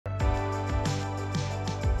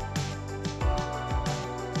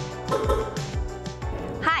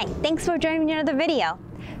thanks for joining me in another video.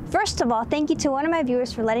 First of all, thank you to one of my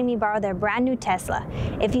viewers for letting me borrow their brand new Tesla.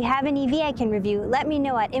 If you have an EV I can review, let me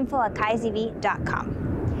know at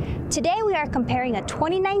info@kaizv.com. Today we are comparing a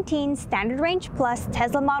 2019 Standard Range Plus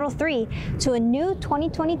Tesla Model 3 to a new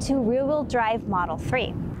 2022 rear-wheel drive Model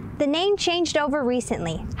 3. The name changed over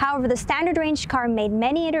recently. However, the Standard Range car made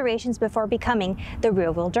many iterations before becoming the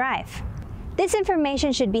rear-wheel drive. This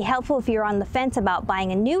information should be helpful if you're on the fence about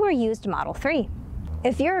buying a new or used Model 3.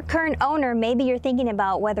 If you're a current owner, maybe you're thinking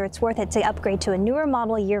about whether it's worth it to upgrade to a newer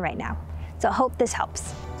model year right now. So I hope this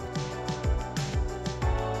helps.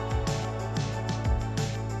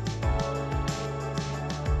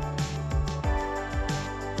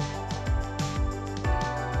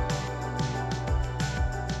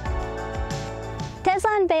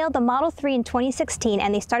 Tesla unveiled the Model 3 in 2016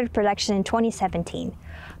 and they started production in 2017.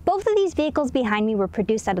 Both of these vehicles behind me were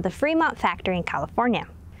produced out of the Fremont factory in California.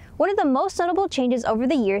 One of the most notable changes over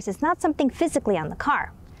the years is not something physically on the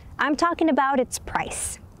car. I'm talking about its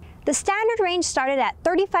price. The standard range started at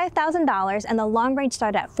 $35,000 and the long range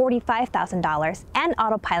started at $45,000, and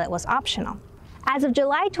autopilot was optional. As of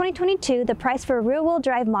July 2022, the price for a rear-wheel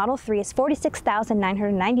drive Model 3 is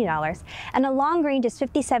 $46,990 and a long range is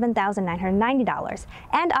 $57,990,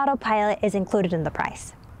 and autopilot is included in the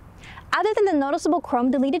price. Other than the noticeable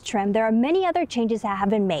chrome deleted trim, there are many other changes that have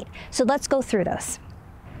been made, so let's go through those.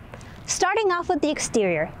 Starting off with the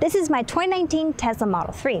exterior, this is my 2019 Tesla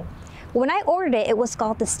Model 3. When I ordered it, it was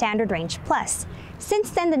called the Standard Range Plus. Since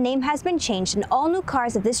then, the name has been changed and all new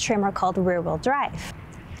cars of this trim are called rear-wheel drive.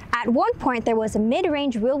 At one point, there was a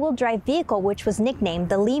mid-range rear-wheel drive vehicle which was nicknamed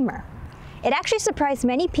the Lemur. It actually surprised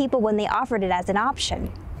many people when they offered it as an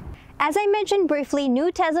option. As I mentioned briefly,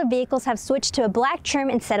 new Tesla vehicles have switched to a black trim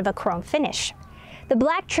instead of a chrome finish. The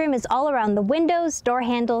black trim is all around the windows, door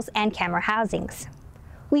handles, and camera housings.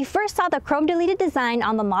 We first saw the chrome deleted design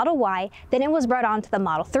on the Model Y, then it was brought on to the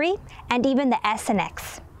Model 3, and even the S and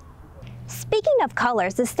X. Speaking of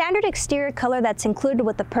colors, the standard exterior color that's included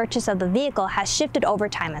with the purchase of the vehicle has shifted over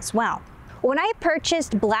time as well. When I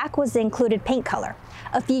purchased, black was the included paint color.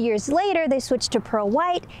 A few years later, they switched to pearl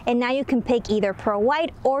white, and now you can pick either pearl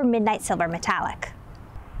white or midnight silver metallic.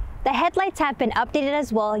 The headlights have been updated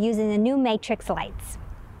as well using the new matrix lights.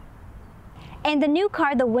 In the new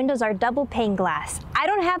car, the windows are double pane glass. I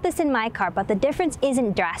don't have this in my car, but the difference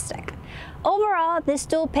isn't drastic. Overall, this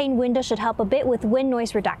dual pane window should help a bit with wind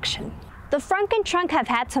noise reduction. The front and trunk have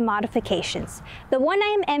had some modifications. The one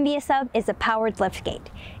I am envious of is a powered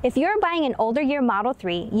liftgate. If you're buying an older year Model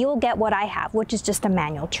 3, you will get what I have, which is just a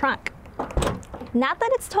manual trunk. Not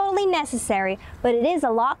that it's totally necessary, but it is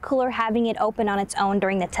a lot cooler having it open on its own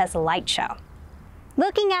during the Tesla Light Show.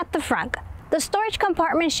 Looking at the front, the storage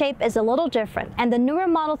compartment shape is a little different, and the newer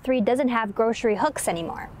Model 3 doesn't have grocery hooks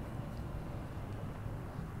anymore.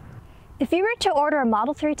 If you were to order a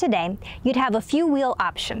Model 3 today, you'd have a few wheel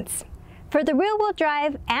options. For the rear-wheel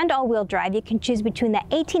drive and all-wheel drive, you can choose between the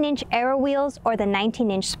 18-inch Aero wheels or the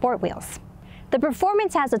 19-inch Sport wheels. The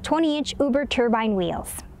Performance has the 20-inch Uber turbine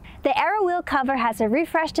wheels. The Aero wheel cover has a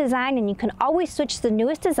refreshed design, and you can always switch to the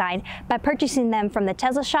newest design by purchasing them from the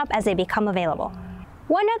Tesla shop as they become available.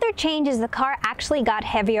 One other change is the car actually got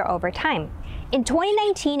heavier over time. In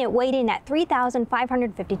 2019, it weighed in at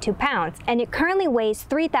 3,552 pounds, and it currently weighs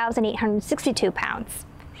 3,862 pounds.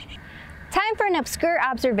 Time for an obscure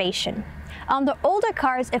observation. On the older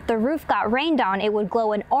cars, if the roof got rained on, it would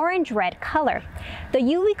glow an orange-red color. The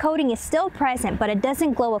UV coating is still present, but it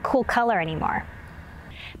doesn't glow a cool color anymore.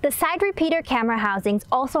 The side repeater camera housings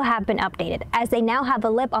also have been updated, as they now have a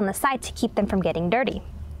lip on the side to keep them from getting dirty.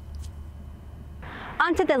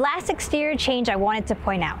 On to the last exterior change I wanted to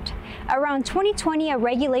point out. Around 2020, a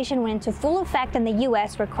regulation went into full effect in the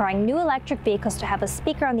US requiring new electric vehicles to have a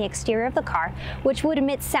speaker on the exterior of the car, which would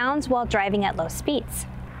emit sounds while driving at low speeds.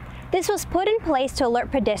 This was put in place to alert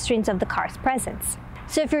pedestrians of the car's presence.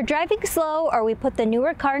 So if you're driving slow or we put the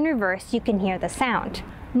newer car in reverse, you can hear the sound.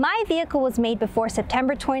 My vehicle was made before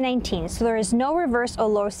September 2019, so there is no reverse or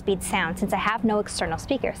low speed sound since I have no external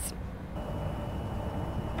speakers.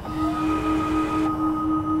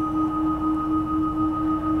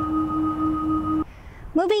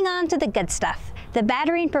 Moving on to the good stuff, the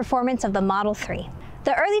battery and performance of the Model 3.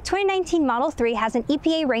 The early 2019 Model 3 has an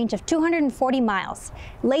EPA range of 240 miles.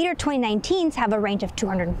 Later 2019s have a range of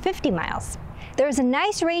 250 miles. There is a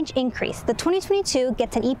nice range increase. The 2022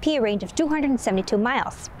 gets an EPA range of 272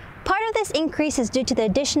 miles. Part of this increase is due to the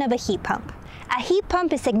addition of a heat pump. A heat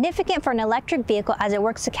pump is significant for an electric vehicle as it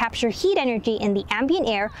works to capture heat energy in the ambient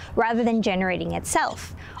air rather than generating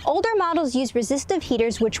itself. Older models use resistive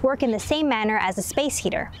heaters which work in the same manner as a space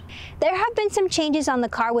heater. There have been some changes on the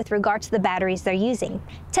car with regard to the batteries they're using.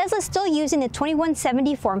 Tesla's still using the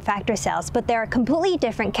 2170 form factor cells, but they're a completely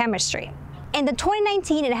different chemistry. In the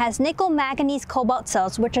 2019, it has nickel manganese cobalt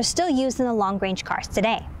cells which are still used in the long-range cars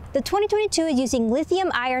today. The 2022 is using lithium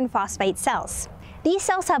iron phosphate cells. These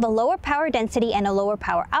cells have a lower power density and a lower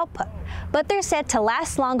power output, but they're said to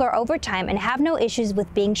last longer over time and have no issues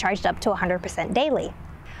with being charged up to 100% daily.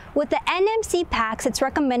 With the NMC packs, it's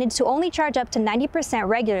recommended to only charge up to 90%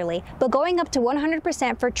 regularly, but going up to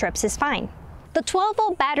 100% for trips is fine. The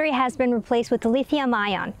 12-volt battery has been replaced with the lithium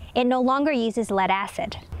ion. It no longer uses lead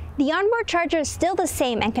acid. The onboard charger is still the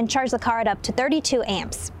same and can charge the car at up to 32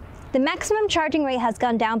 amps. The maximum charging rate has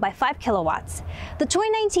gone down by 5 kilowatts. The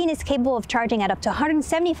 2019 is capable of charging at up to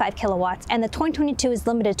 175 kilowatts, and the 2022 is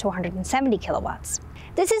limited to 170 kilowatts.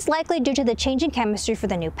 This is likely due to the change in chemistry for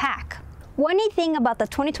the new pack. One neat thing about the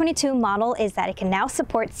 2022 model is that it can now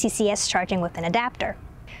support CCS charging with an adapter.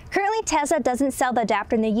 Currently, Tesla doesn't sell the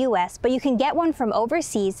adapter in the US, but you can get one from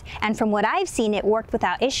overseas, and from what I've seen, it worked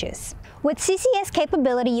without issues. With CCS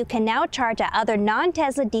capability, you can now charge at other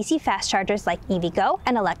non-Tesla DC fast chargers like EVgo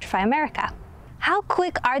and Electrify America. How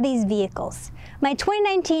quick are these vehicles? My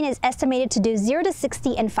 2019 is estimated to do 0 to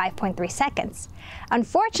 60 in 5.3 seconds.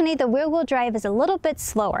 Unfortunately, the rear-wheel drive is a little bit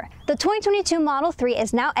slower. The 2022 Model 3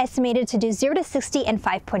 is now estimated to do 0 to 60 in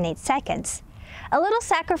 5.8 seconds. A little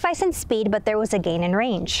sacrifice in speed, but there was a gain in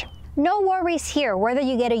range. No worries here, whether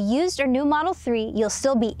you get a used or new Model 3, you'll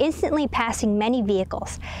still be instantly passing many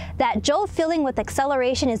vehicles. That jolt feeling with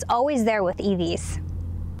acceleration is always there with EVs.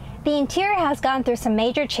 The interior has gone through some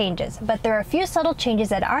major changes, but there are a few subtle changes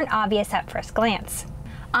that aren't obvious at first glance.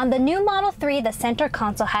 On the new Model 3, the center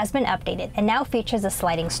console has been updated and now features a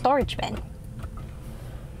sliding storage bin.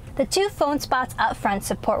 The 2 phone spots up front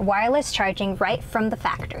support wireless charging right from the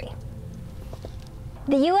factory.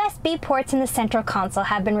 The USB ports in the central console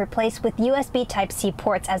have been replaced with USB Type-C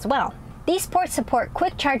ports as well. These ports support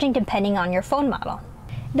quick charging depending on your phone model.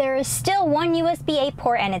 There is still one USB-A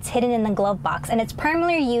port and it's hidden in the glove box, and it's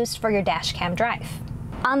primarily used for your dash cam drive.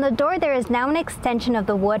 On the door, there is now an extension of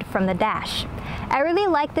the wood from the dash. I really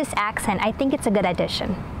like this accent. I think it's a good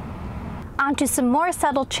addition. On to some more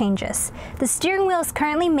subtle changes. The steering wheel is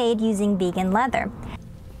currently made using vegan leather.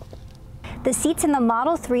 The seats in the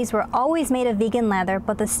Model 3s were always made of vegan leather,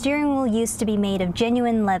 but the steering wheel used to be made of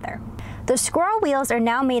genuine leather. The squirrel wheels are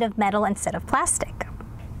now made of metal instead of plastic.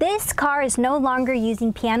 This car is no longer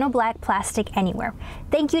using piano black plastic anywhere.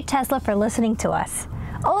 Thank you, Tesla, for listening to us.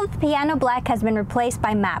 All of the piano black has been replaced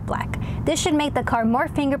by matte black. This should make the car more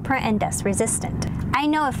fingerprint and dust resistant. I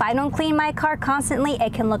know if I don't clean my car constantly,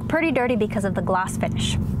 it can look pretty dirty because of the gloss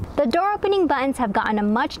finish. The door opening buttons have gotten a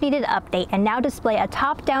much needed update and now display a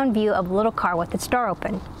top-down view of the little car with its door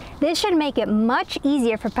open. This should make it much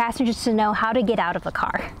easier for passengers to know how to get out of the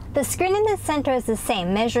car. The screen in the center is the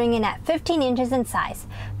same, measuring in at 15 inches in size,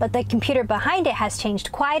 but the computer behind it has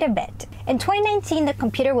changed quite a bit. In 2019, the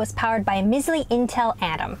computer was powered by a measly Intel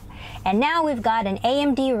Atom, and now we've got an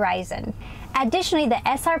AMD Ryzen. Additionally, the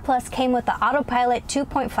SR Plus came with the Autopilot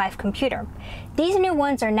 2.5 computer. These new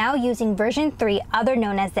ones are now using version 3, other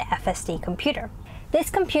known as the FSD computer. This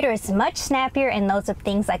computer is much snappier and loads up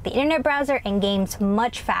things like the internet browser and games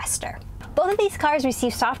much faster. Both of these cars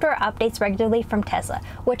receive software updates regularly from Tesla,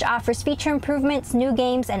 which offers feature improvements, new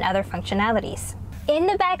games, and other functionalities. In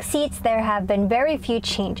the back seats, there have been very few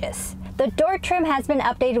changes. The door trim has been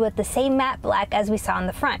updated with the same matte black as we saw in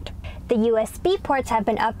the front. The USB ports have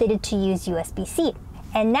been updated to use USB-C,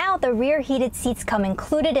 and now the rear heated seats come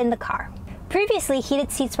included in the car. Previously,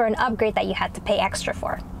 heated seats were an upgrade that you had to pay extra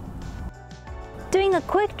for. Doing a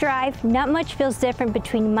quick drive, not much feels different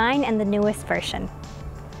between mine and the newest version.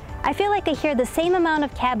 I feel like I hear the same amount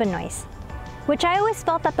of cabin noise, which I always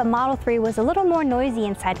felt that the Model 3 was a little more noisy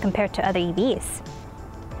inside compared to other EVs.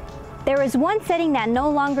 There is one setting that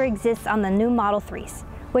no longer exists on the new Model 3s,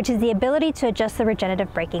 which is the ability to adjust the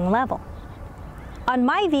regenerative braking level. On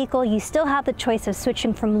my vehicle, you still have the choice of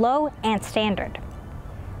switching from low and standard.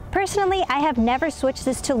 Personally, I have never switched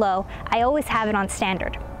this to low. I always have it on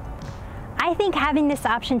standard. I think having this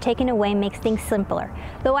option taken away makes things simpler,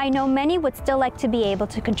 though I know many would still like to be able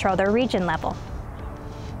to control their regen level.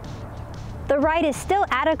 The ride is still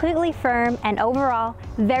adequately firm and overall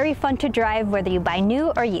very fun to drive whether you buy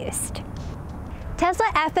new or used. Tesla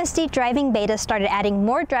FSD driving beta started adding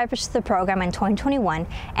more drivers to the program in 2021,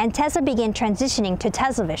 and Tesla began transitioning to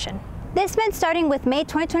Tesla Vision. This meant starting with May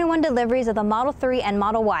 2021 deliveries of the Model 3 and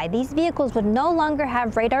Model Y, these vehicles would no longer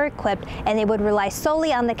have radar equipped and they would rely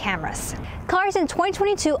solely on the cameras. Cars in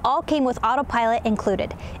 2022 all came with autopilot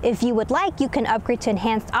included. If you would like, you can upgrade to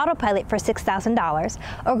enhanced autopilot for $6,000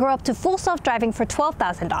 or go up to full self-driving for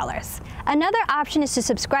 $12,000. Another option is to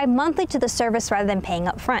subscribe monthly to the service rather than paying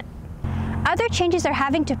up front. Other changes are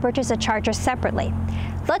having to purchase a charger separately.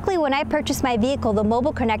 Luckily, when I purchased my vehicle, the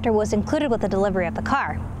mobile connector was included with the delivery of the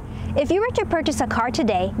car. If you were to purchase a car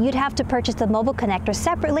today, you'd have to purchase the mobile connector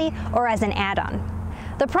separately or as an add-on.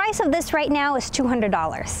 The price of this right now is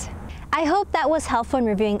 $200. I hope that was helpful in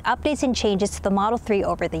reviewing updates and changes to the Model 3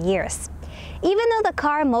 over the years. Even though the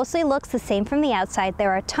car mostly looks the same from the outside, there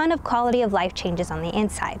are a ton of quality of life changes on the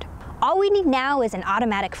inside. All we need now is an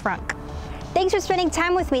automatic frunk. Thanks for spending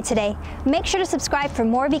time with me today. Make sure to subscribe for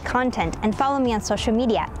more EV content and follow me on social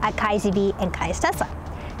media at KaiZV and Kai's Tesla.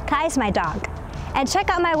 Kai is my dog. And check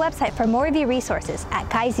out my website for more EV resources at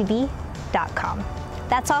kaizv.com.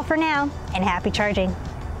 That's all for now, and happy charging.